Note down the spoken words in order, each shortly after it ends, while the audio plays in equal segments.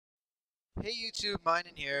Hey YouTube,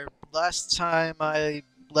 Minun here. Last time I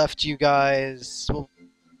left you guys, well,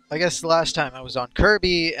 I guess the last time I was on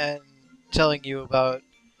Kirby and telling you about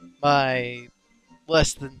my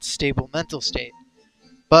less than stable mental state.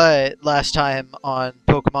 But last time on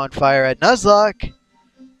Pokemon Fire at Nuzlocke,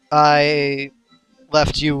 I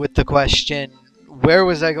left you with the question, where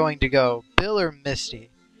was I going to go, Bill or Misty?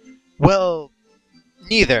 Well,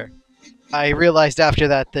 neither. I realized after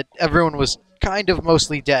that everyone was kind of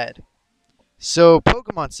mostly dead. So,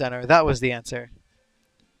 Pokemon Center, that was the answer.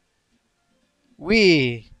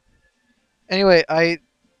 We. Anyway, I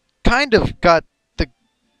kind of got the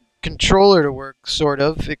controller to work, sort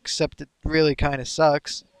of, except it really kind of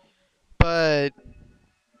sucks. But,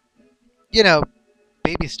 you know,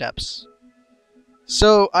 baby steps.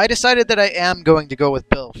 So, I decided that I am going to go with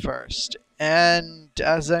Bill first. And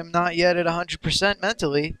as I'm not yet at 100%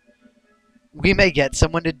 mentally, we may get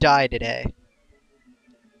someone to die today.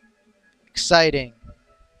 Exciting.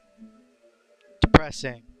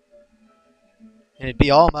 Depressing. And it'd be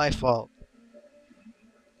all my fault.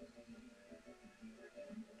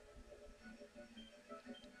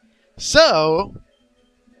 So,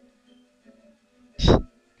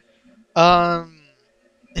 um,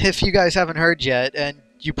 if you guys haven't heard yet, and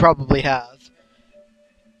you probably have,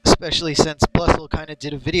 especially since Plusle kind of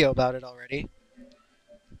did a video about it already,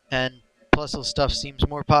 and Plusle stuff seems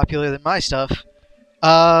more popular than my stuff,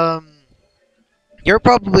 um, you're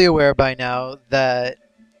probably aware by now that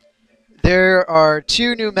there are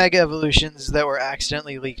two new Mega Evolutions that were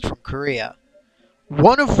accidentally leaked from Korea.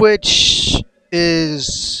 One of which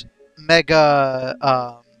is Mega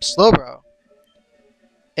Slowbro,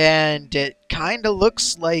 and it kind of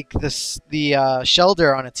looks like the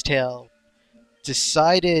Shelder on its tail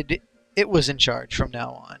decided it was in charge from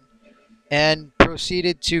now on and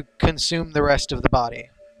proceeded to consume the rest of the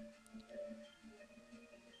body.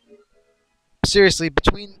 Seriously,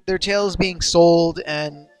 between their tails being sold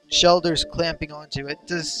and Shelder's clamping onto it,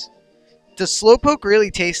 does Slowpoke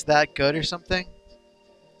really taste that good or something?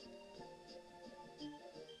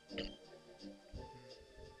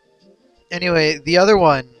 Anyway, the other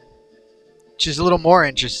one, which is a little more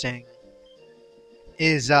interesting,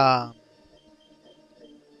 is Audino.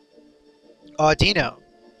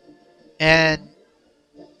 And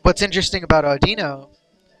what's interesting about Audino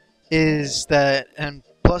is that, and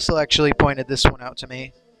Plusle actually pointed this one out to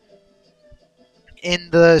me,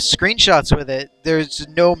 in the screenshots with it, there's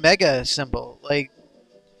no Mega symbol. Like,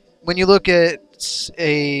 when you look at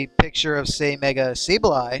a picture of, say, Mega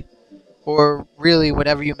Sableye, or really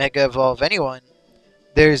whenever you Mega Evolve anyone,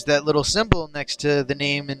 there's that little symbol next to the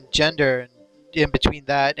name and gender, and in between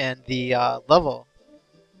that and the level.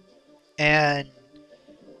 And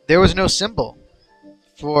there was no symbol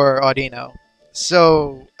for Audino.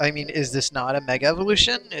 So, I mean, is this not a Mega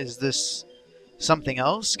Evolution? Is this something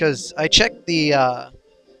else? Because I checked the,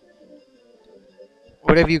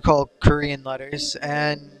 whatever you call Korean letters,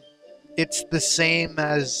 and it's the same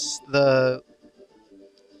as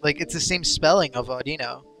it's the same spelling of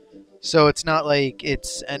Audino. So it's not like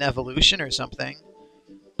it's an evolution or something.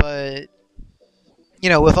 But,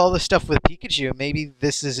 with all the stuff with Pikachu, maybe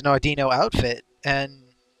this is an Audino outfit, and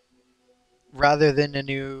rather than a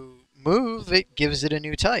new move, it gives it a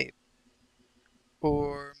new type.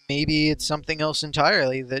 Or maybe it's something else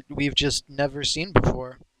entirely that we've just never seen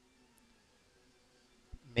before.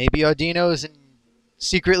 Maybe Audino has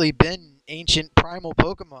secretly been ancient primal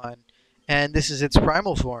Pokemon, and this is its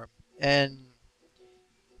primal form. And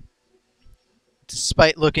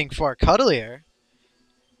despite looking far cuddlier,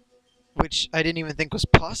 which I didn't even think was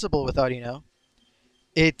possible with Audino,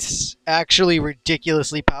 it's actually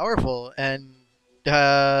ridiculously powerful and,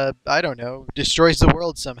 I don't know, destroys the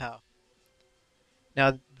world somehow.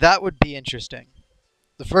 Now, that would be interesting.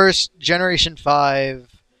 The first Generation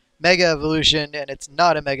 5 Mega Evolution, and it's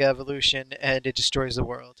not a Mega Evolution, and it destroys the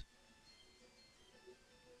world.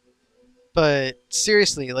 But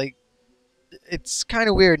seriously, like, it's kind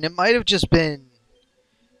of weird, and it might have just been,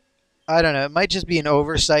 I don't know, it might just be an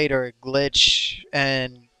oversight or a glitch,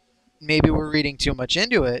 and maybe we're reading too much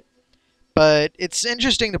into it. But it's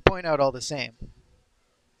interesting to point out all the same.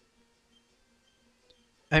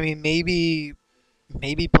 I mean, maybe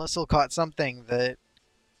Plusle caught something that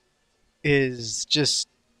is just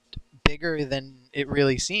bigger than it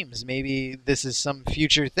really seems. Maybe this is some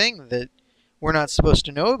future thing that we're not supposed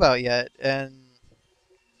to know about yet, and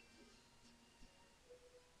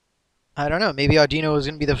I don't know. Maybe Audino is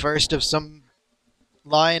going to be the first of some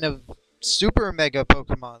line of super mega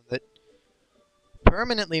Pokemon that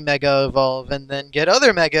permanently mega evolve and then get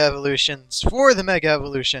other mega evolutions for the mega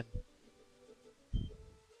evolution.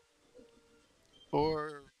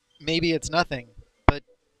 Or maybe it's nothing. But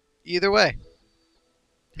either way,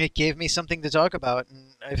 it gave me something to talk about,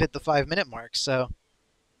 and I've hit the 5 minute mark. So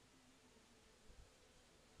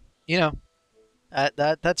you know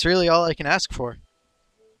that's really all I can ask for.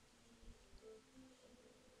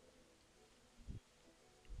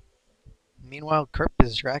 Meanwhile, Kerp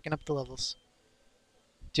is racking up the levels,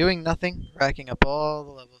 doing nothing, racking up all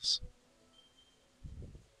the levels.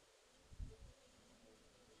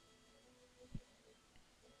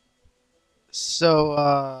 So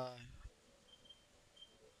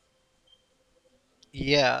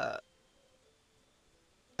yeah,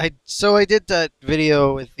 I did that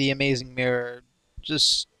video with the amazing mirror,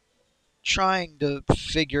 just trying to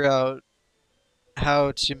figure out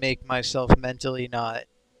how to make myself mentally not,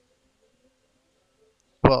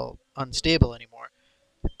 well, unstable anymore.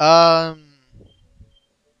 Um,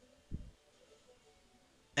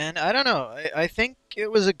 and I don't know. I think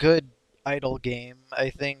it was a good idle game. I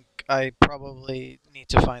think I probably need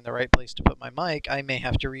to find the right place to put my mic. I may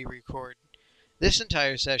have to re-record this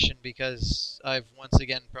entire session because I've once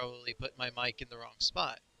again probably put my mic in the wrong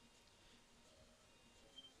spot.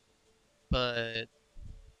 But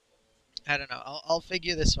I don't know. I'll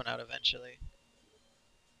figure this one out eventually.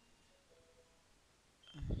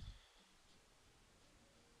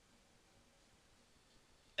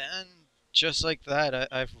 And just like that,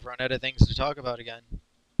 I've run out of things to talk about again.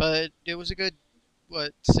 But it was a good,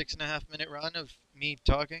 what, 6.5 minute run of me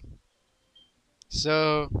talking.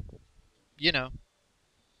 So, you know,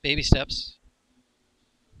 baby steps.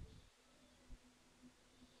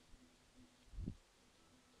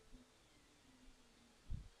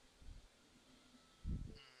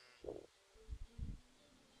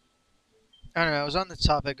 I don't know. I was on the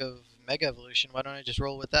topic of Mega Evolution. Why don't I just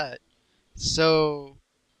roll with that? So,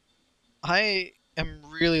 I am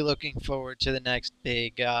really looking forward to the next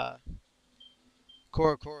big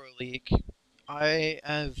Koro leak. I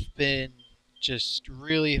have been just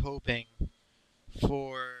really hoping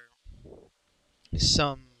for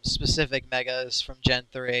some specific megas from Gen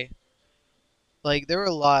 3. Like, there are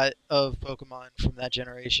a lot of Pokemon from that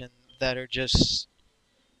generation that are just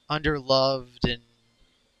underloved and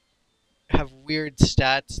have weird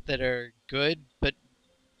stats that are good, but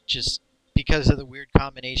just because of the weird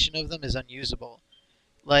combination of them is unusable.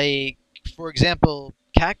 Like, for example,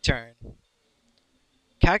 Cacturn.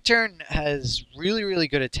 Cacturn has really, really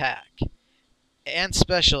good attack and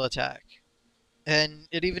special attack, and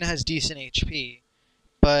it even has decent HP,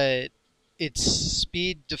 but its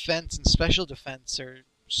speed, defense, and special defense are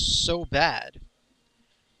so bad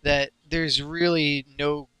that there's really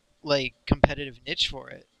no like competitive niche for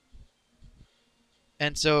it.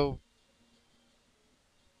 And so,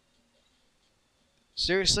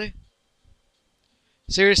 seriously,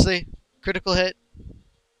 seriously, critical hit.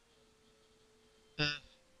 Uh,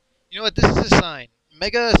 you know what? This is a sign.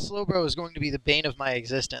 Mega Slowbro is going to be the bane of my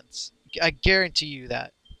existence. I guarantee you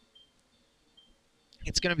that.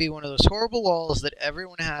 It's going to be one of those horrible walls that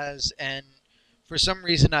everyone has, and for some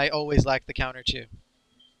reason I always lack the counter to.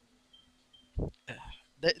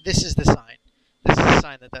 This is the sign. This is the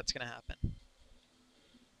sign that that's going to happen.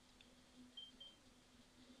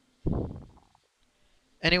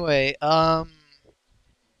 Anyway, what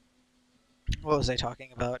was I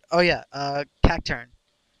talking about? Oh yeah, Cacturn.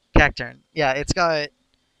 Cacturn. Yeah, it's got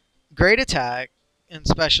great attack and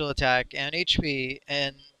special attack and HP,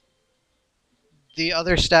 and the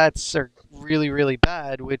other stats are really, really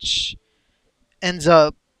bad, which ends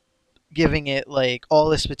up giving it like all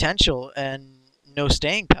this potential and no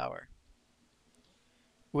staying power,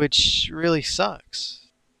 which really sucks.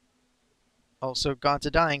 Also, Gone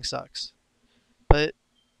to Dying sucks. But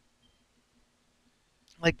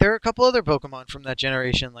like there are a couple other Pokemon from that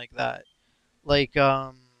generation like that. Like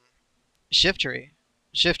Shiftry.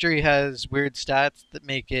 Shiftry has weird stats that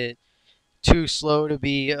make it too slow to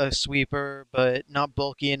be a sweeper, but not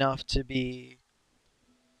bulky enough to be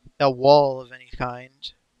a wall of any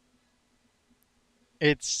kind.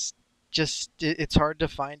 It's just it's hard to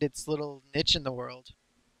find its little niche in the world.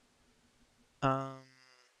 Um,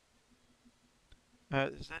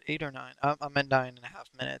 is that 8 or 9? I'm at 9.5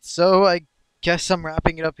 minutes. So I guess I'm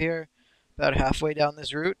wrapping it up here. About halfway down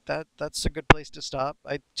this route. That's a good place to stop.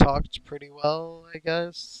 I talked pretty well, I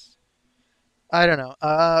guess. I don't know.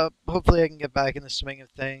 Hopefully I can get back in the swing of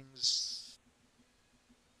things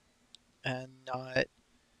and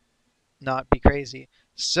not be crazy.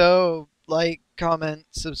 So like, comment,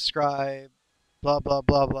 subscribe, blah blah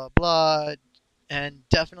blah blah blah, and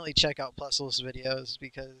definitely check out Plusle's videos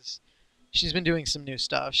because she's been doing some new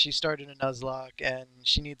stuff. She started a Nuzlocke and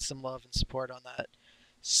she needs some love and support on that.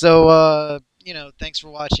 So thanks for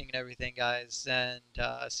watching and everything, guys, and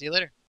see you later.